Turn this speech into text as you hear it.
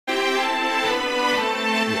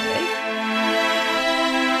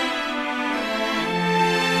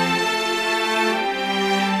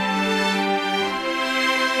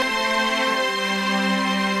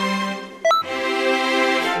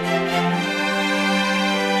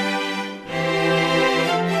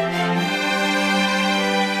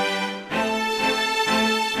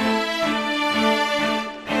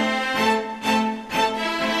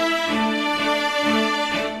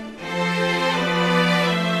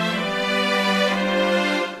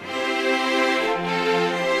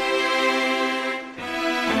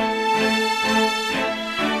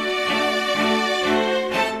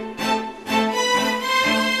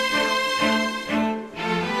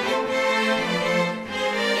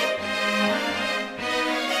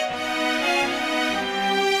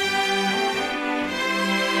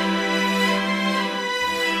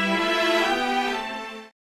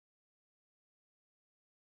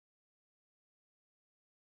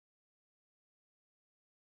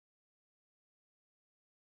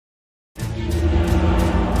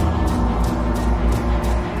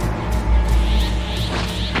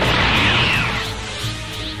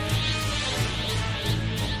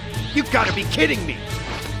You've got to be kidding me!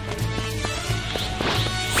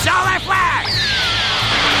 Solar Flash!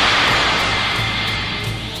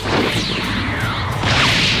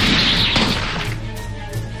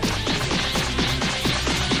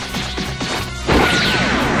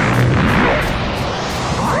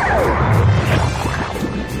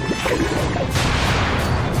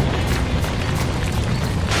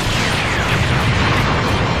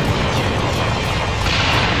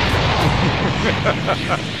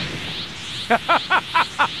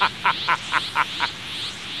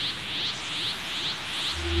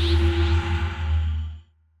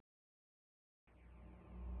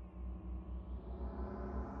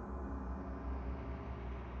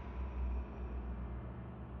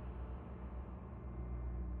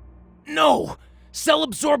 No! Cell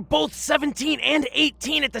absorbed both 17 and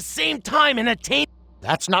 18 at the same time and attained—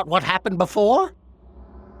 That's not what happened before?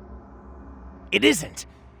 It isn't.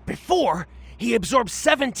 Before, he absorbed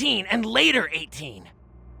 17 and later 18.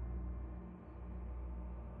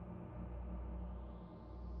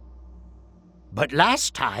 But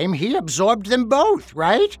last time, he absorbed them both,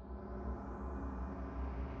 right?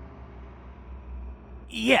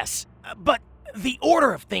 Yes, but the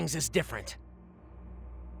order of things is different.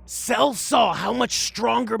 Cell saw how much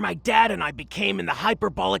stronger my dad and I became in the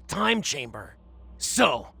hyperbolic time chamber.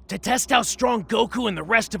 So, to test how strong Goku and the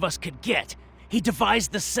rest of us could get, he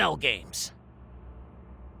devised the Cell games.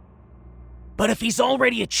 But if he's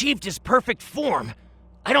already achieved his perfect form,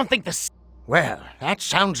 I don't think the— Well, that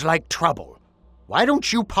sounds like trouble. Why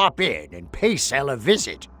don't you pop in and pay Cell a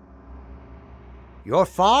visit? You're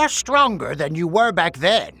far stronger than you were back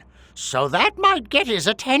then, so that might get his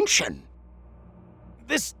attention.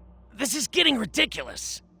 This is getting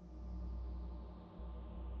ridiculous.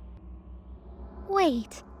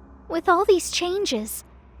 Wait, with all these changes,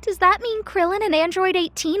 does that mean Krillin and Android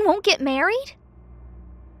 18 won't get married?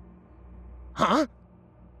 Huh?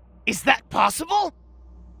 Is that possible?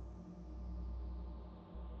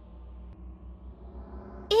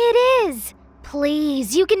 It is!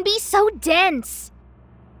 Please, you can be so dense!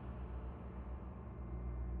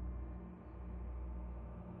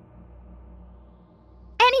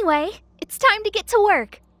 Anyway, it's time to get to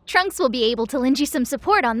work. Trunks will be able to lend you some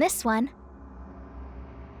support on this one.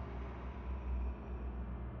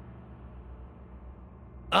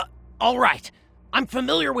 All right. I'm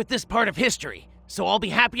familiar with this part of history, so I'll be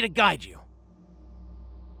happy to guide you.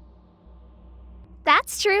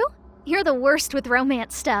 That's true. You're the worst with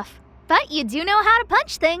romance stuff, but you do know how to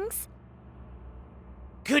punch things.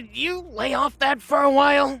 Could you lay off that for a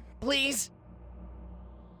while, please?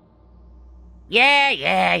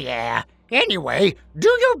 Yeah. Anyway,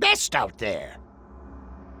 do your best out there.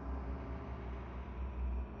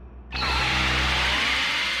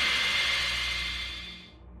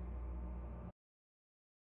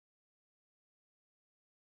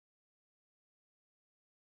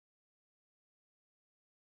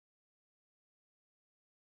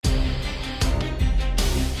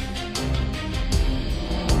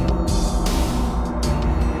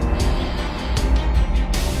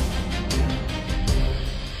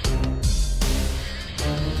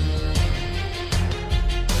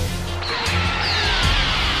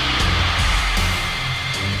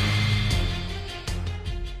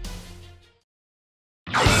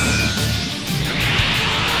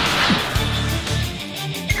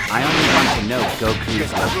 I only want to know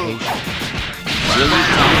Goku's location. Will you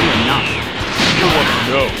tell me or not? You want to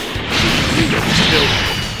know? You will kill him.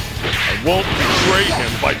 I won't betray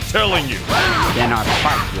him by telling you. Then our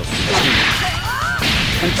fight will continue.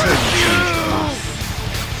 Until you change your mind.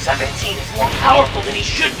 17 is more powerful than he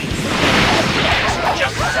should be. It's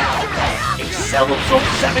just Cell. If Cell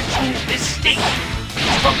absorbs 17 in this state,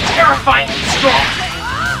 it's from terrifyingly strong.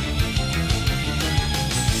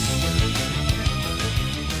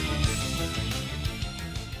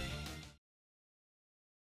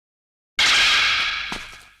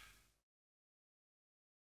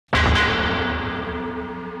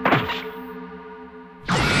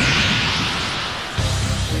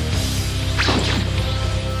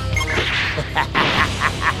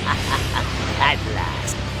 At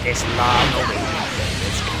last, this long-awaited day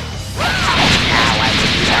is come. Now I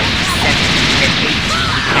will unite 17 and 18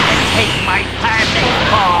 and take my perfect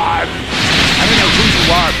form! I don't know who you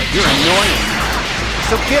are, but you're annoying.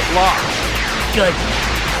 So get lost. Good.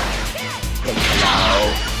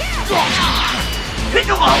 Piccolo.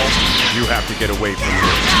 Piccolo! You have to get away from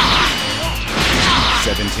here.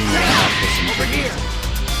 17 will not listen to you.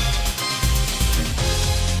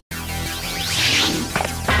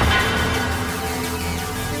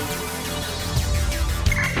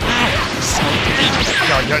 So please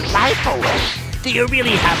throw your life away. Do you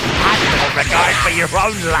really have that little regard for your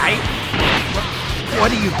own life?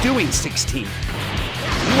 What are you doing, 16?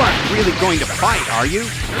 You aren't really going to fight, are you?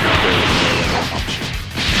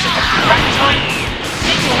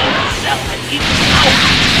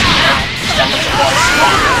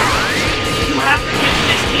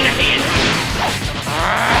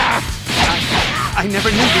 I never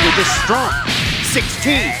knew you were this strong.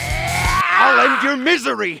 16! I'll end your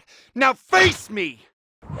misery! Now face me!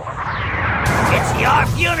 It's your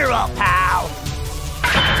funeral, pal!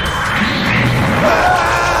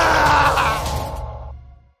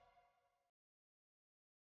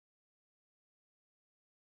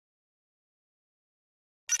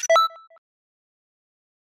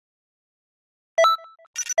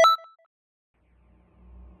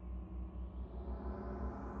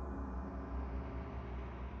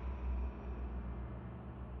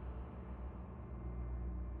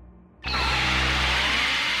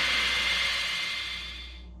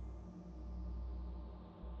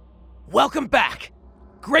 Welcome back.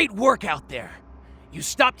 Great work out there. You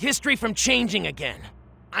stopped history from changing again.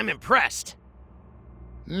 I'm impressed.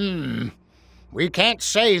 We can't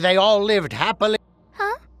say they all lived happily.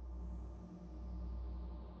 Huh?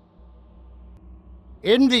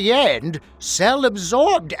 In the end, Cell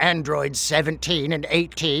absorbed androids 17 and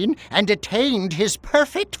 18 and attained his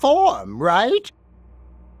perfect form, right?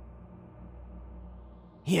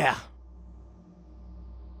 Yeah.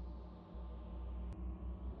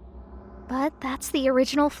 But that's the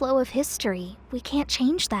original flow of history. We can't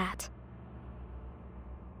change that.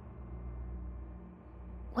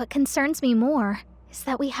 What concerns me more is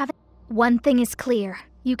that we haven't... One thing is clear.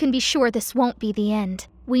 You can be sure this won't be the end.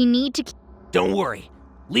 We need to... Don't worry.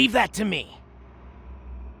 Leave that to me.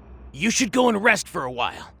 You should go and rest for a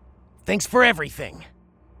while. Thanks for everything.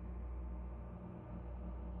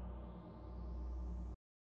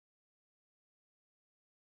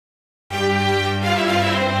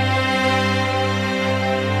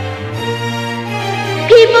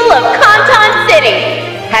 People of Canton City,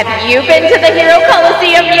 have you been to the Hero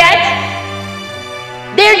Coliseum yet?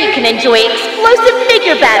 There you can enjoy explosive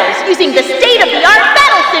figure battles using the state-of-the-art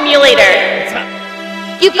battle simulator.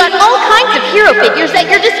 You've got all kinds of hero figures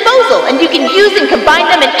at your disposal, and you can use and combine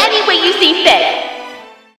them in any way you see fit.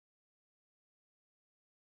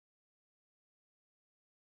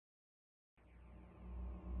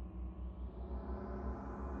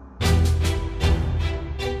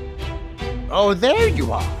 Oh, there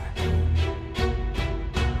you are.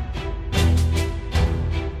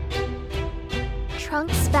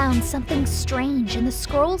 Trunks found something strange in the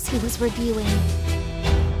scrolls he was reviewing.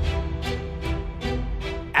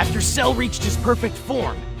 After Cell reached his perfect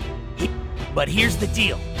form, But here's the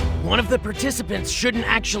deal. One of the participants shouldn't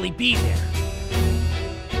actually be there.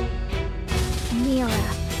 Mira.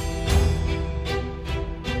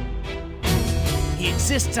 He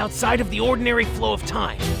exists outside of the ordinary flow of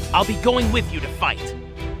time. I'll be going with you to fight.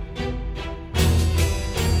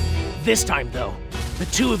 This time, though, the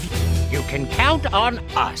two of you... You can count on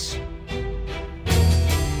us.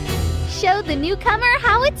 Show the newcomer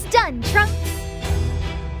how it's done, Trunks.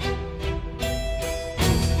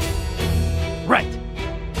 Right.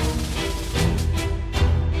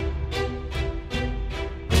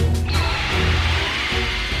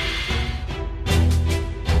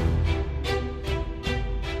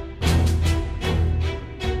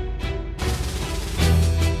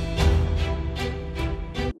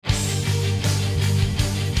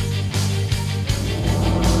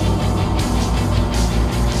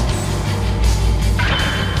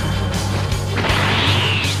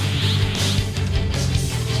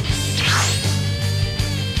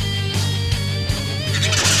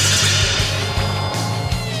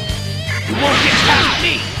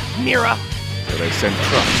 Mira. So they sent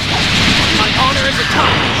Trunks. My honor is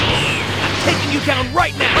atomic. I'm taking you down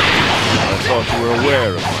right now. I thought you were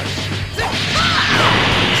aware of my secret.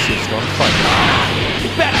 You insist on fighting.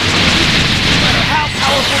 You better. No matter how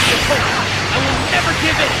powerful the opponent, I will never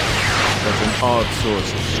give in. That's an odd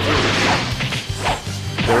source of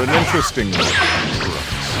strength. They're an interesting one, Trunks.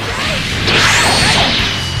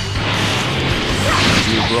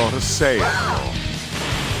 You brought a sail along.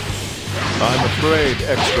 I'm afraid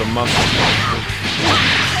extra muscle.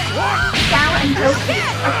 Sal and Goku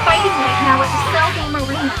are fighting right now at the Cell Game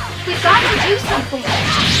Arena. We've got to do something.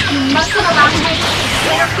 We mustn't allow him to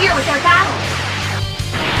interfere with our battle.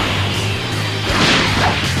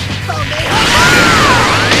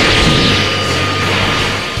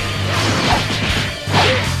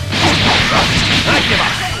 I give up.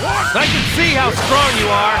 I can see how strong you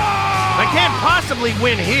are. I can't possibly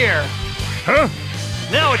win here. Huh?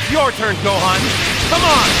 Now it's your turn, Gohan. Come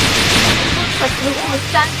on! effortlessly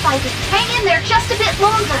done fighting. Hang in there just a bit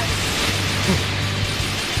longer.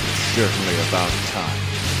 Certainly about time.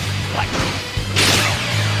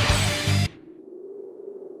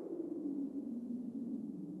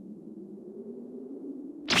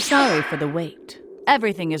 Sorry for the wait.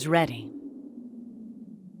 Everything is ready.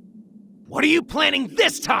 What are you planning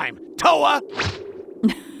this time, Toa?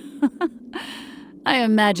 I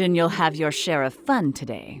imagine you'll have your share of fun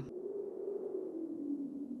today.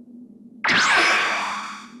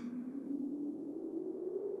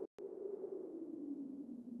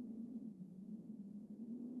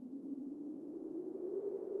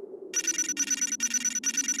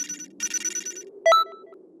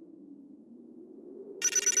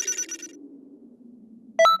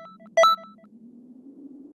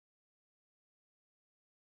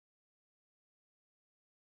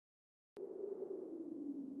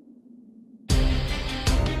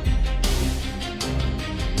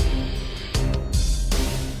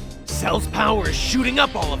 Cell's power is shooting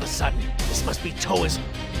up all of a sudden. This must be Toa's...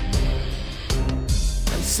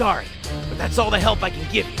 I'm sorry, but that's all the help I can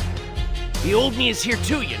give you. The old me is here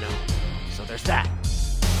too, you know. So there's that.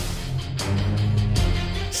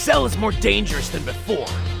 Cell is more dangerous than before,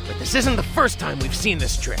 but this isn't the first time we've seen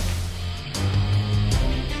this trick.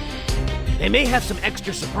 They may have some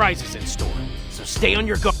extra surprises in store, so stay on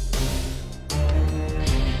your guard.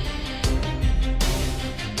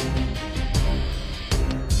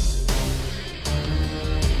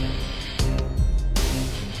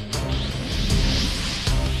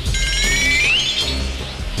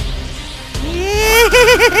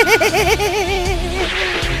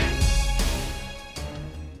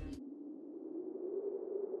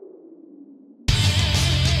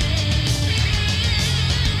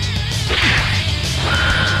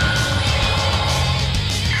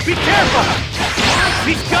 Be careful!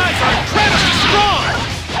 These guys are incredibly strong!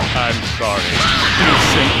 I'm sorry. You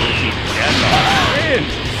simply cannot win.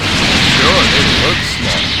 Sure, they look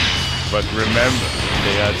small, but remember,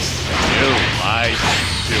 they are still my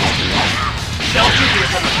children. Cell Jr.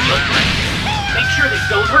 is on the field, right? Make sure they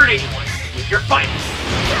don't hurt anyone with your fighting.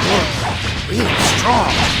 Really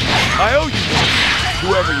strong. I owe you one,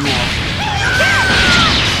 whoever you are.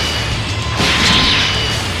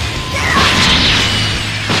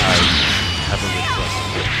 I have a request.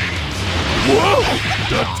 Whoa!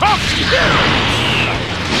 The top here!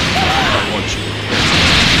 I want you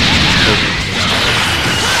to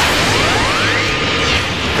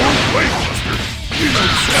don't wait, Buster. You know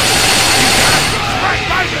Cell. Right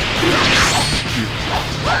by me! You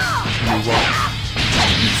want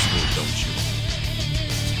useful, don't you?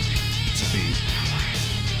 To be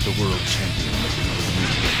the world champion of the world.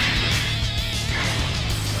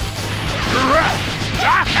 You're right!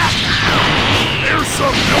 There's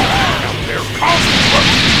some milk out there causing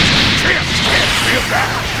trouble. Can't feel that.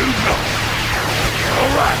 Do nothing.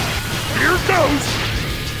 All right, here goes.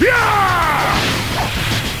 Yeah!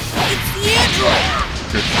 It's the android!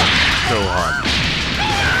 Go on.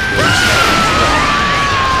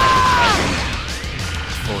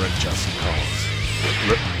 For a just cause.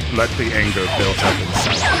 Let the anger build up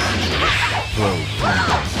inside you. Flow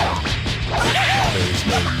freely. There is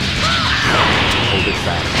no need to hold it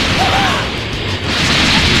back.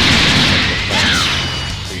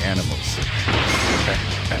 The animals.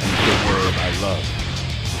 And the world I love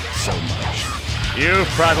so much. You've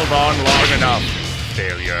prattled on long enough,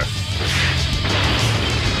 failure.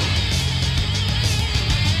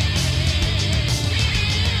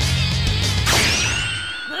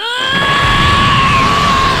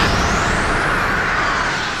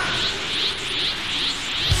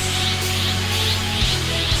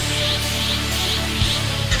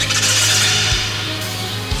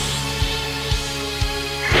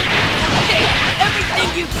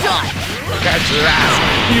 You've done! At last,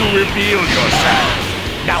 you reveal yourself.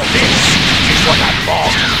 Now this is what I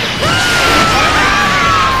long for.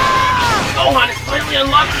 Gohan has finally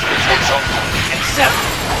unlocked his potential. Except,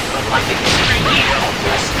 unlike the history hero,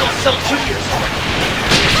 there's still Cell Jr.'s heart.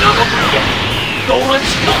 It's not over yet. Gohan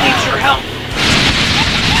still needs your help.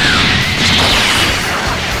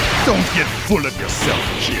 Don't get full of yourself,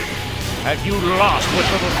 kid. Have you lost what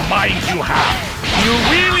little mind you have? Do you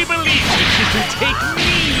really believe that you can take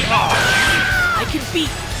me on? I can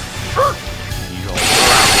beat... You're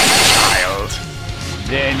proud, child.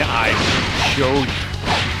 Then I will show you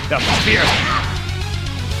the fierce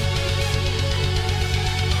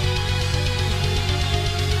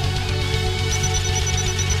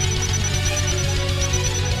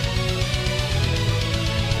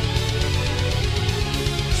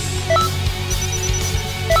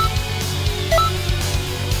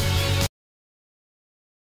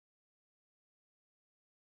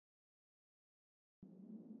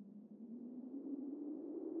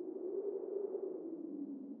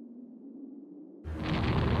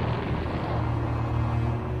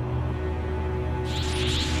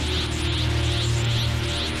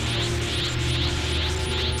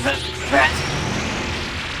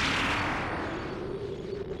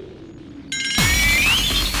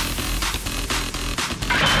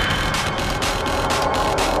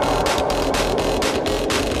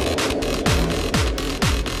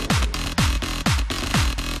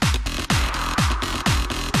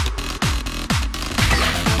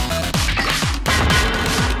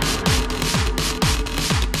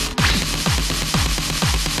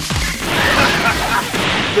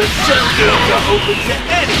open to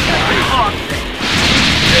any object.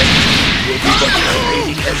 We'll be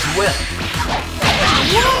participating as well.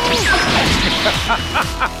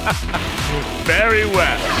 Very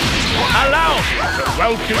well. Allow me to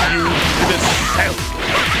welcome you to the cell.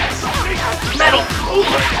 Metal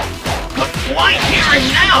cooler! But why here and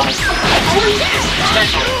now? Who is this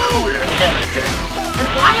metal cooler character? And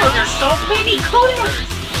why are there so many coolers?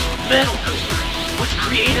 Metal cooler was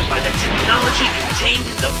created by the technology contained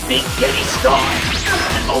in the Big Daddy Star.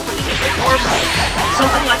 An opening is a wormhole,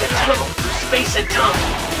 something like a tunnel through space and time.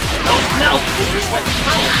 Those metal coolers went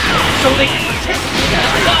through, so they can participate as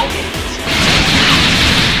Stargates.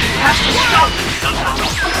 You have to stop them somehow.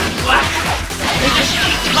 What? They just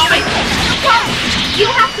keep coming. Yes, you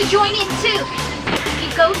have to join in too. You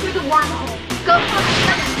go through the wormhole. Go from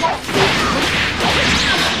here and won't see.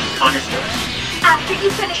 Understood. After you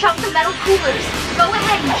finish up the metal coolers, go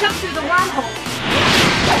ahead and jump through the wormhole.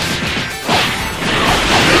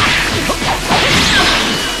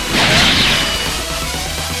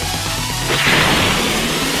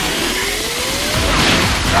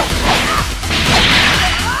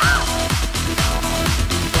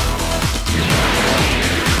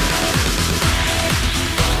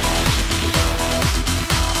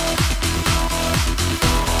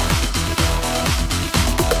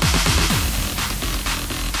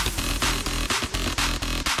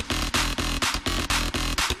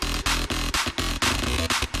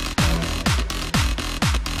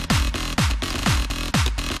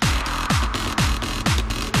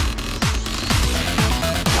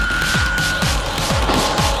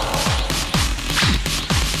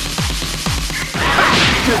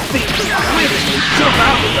 Jump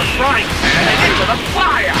out of the frying pan and into the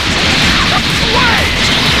fire!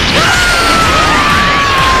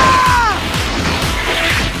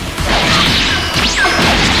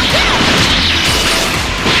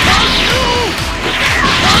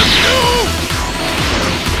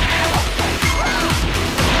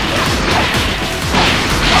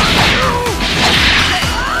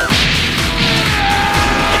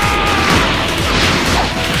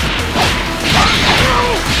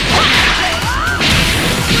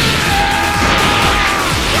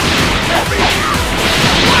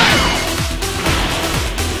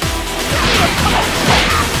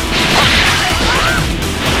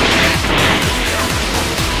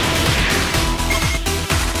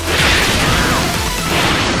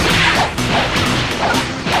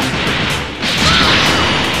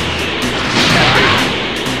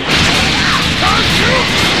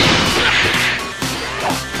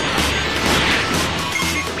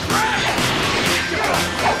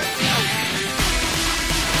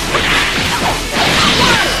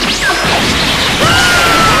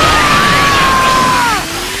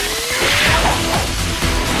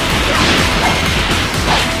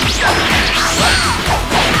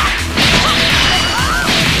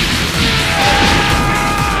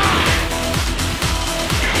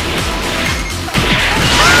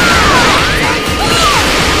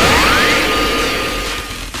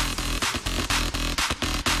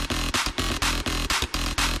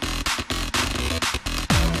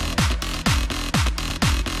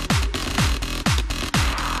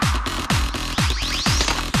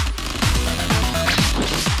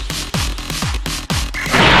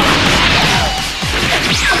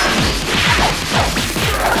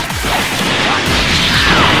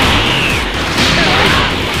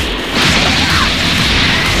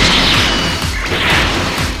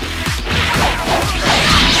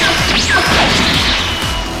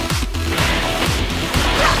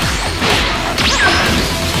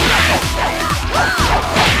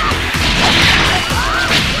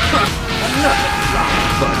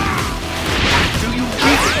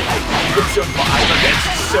 survive against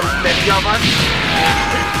so many of us?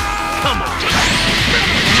 Come on. You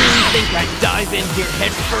really think I'd dive in here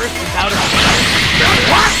head first without a fight?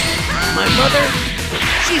 What? My mother?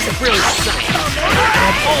 She's a brilliant scientist.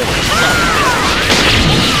 I've always loved this.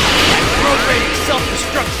 I programmed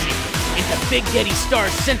self-destruct sequence into Big Daddy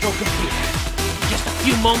Star's central computer. In just a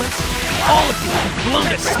few moments, all of you will be blown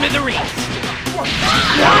to smithereens.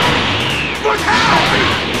 But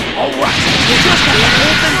how? All right, we'll just have to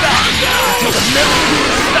hold them back until the metal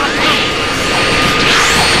coolers stop coming.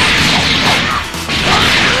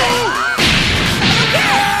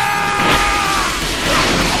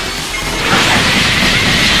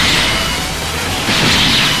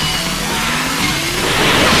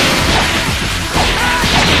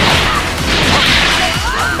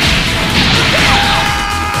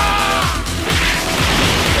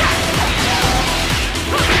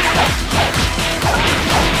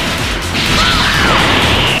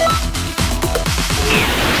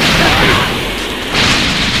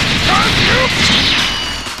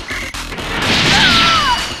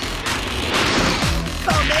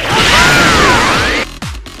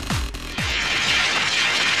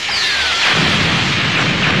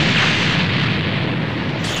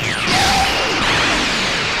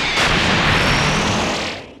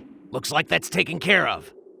 Looks like that's taken care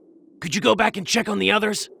of. Could you go back and check on the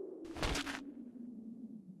others?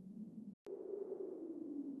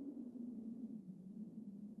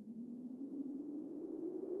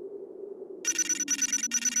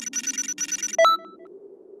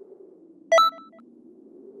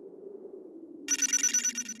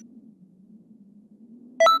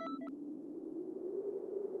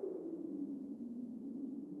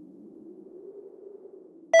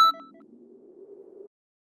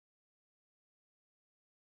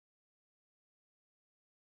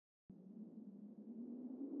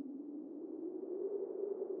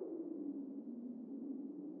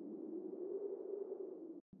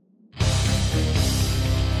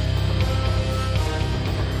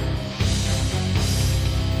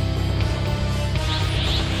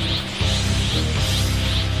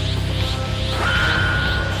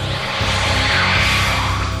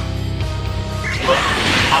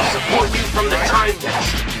 From the time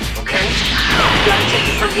nest, okay? You gotta take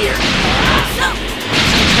it from here.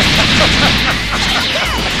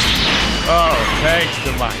 Oh, thanks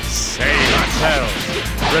to my sane self,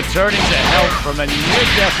 returning to health from a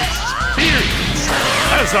near-death experience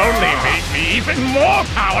has only made me even more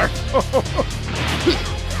powerful.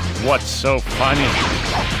 What's so funny?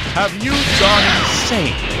 Have you gone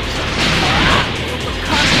insane?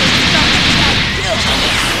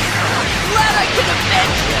 Glad I could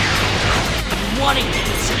avenge you! Wanting to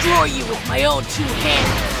destroy you with my own two hands.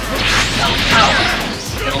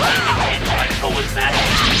 Still anti-power with that.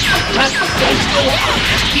 That's the same goal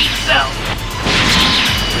as Pete Cell.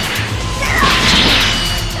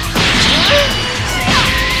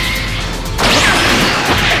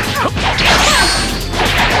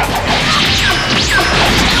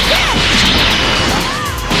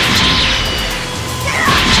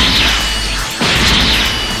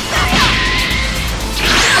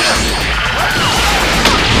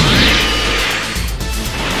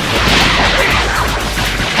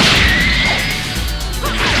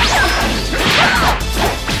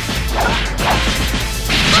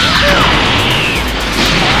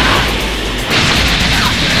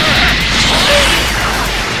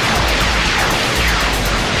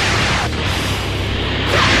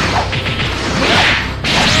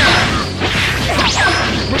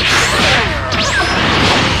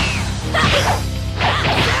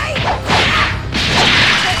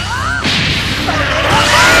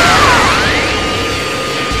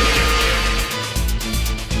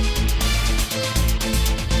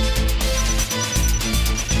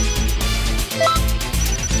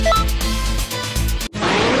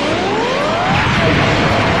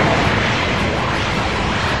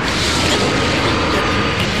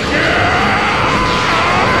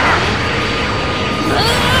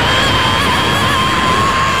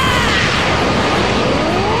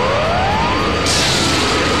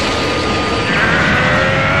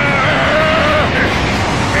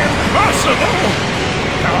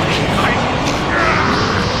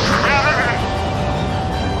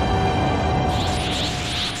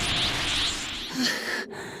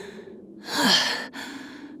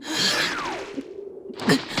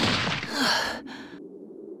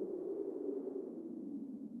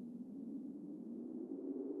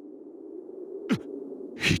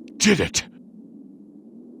 Did it!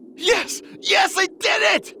 Yes! Yes, I did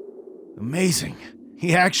it! Amazing.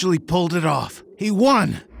 He actually pulled it off. He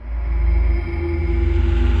won!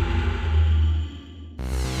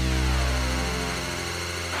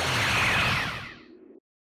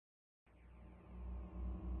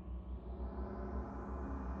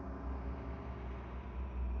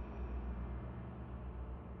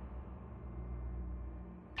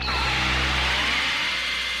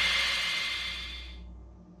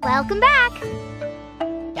 Welcome back!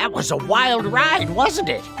 That was a wild ride, wasn't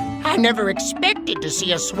it? I never expected to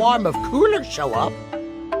see a swarm of coolers show up.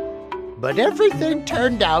 But everything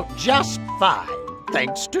turned out just fine,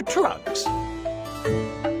 thanks to Trunks.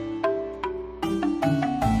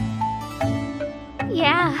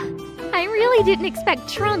 Yeah, I really didn't expect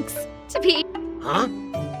Trunks to be... Huh?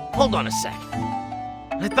 Hold on a sec.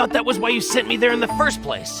 I thought that was why you sent me there in the first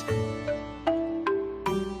place.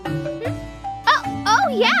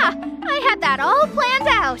 Oh yeah! I had that all planned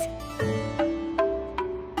out!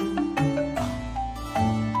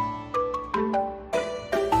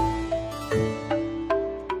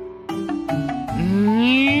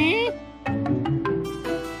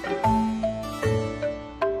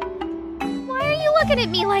 Why are you looking at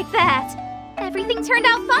me like that? Everything turned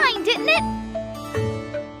out fine, didn't it?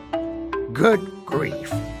 Good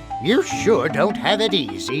grief. You sure don't have it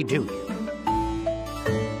easy, do you?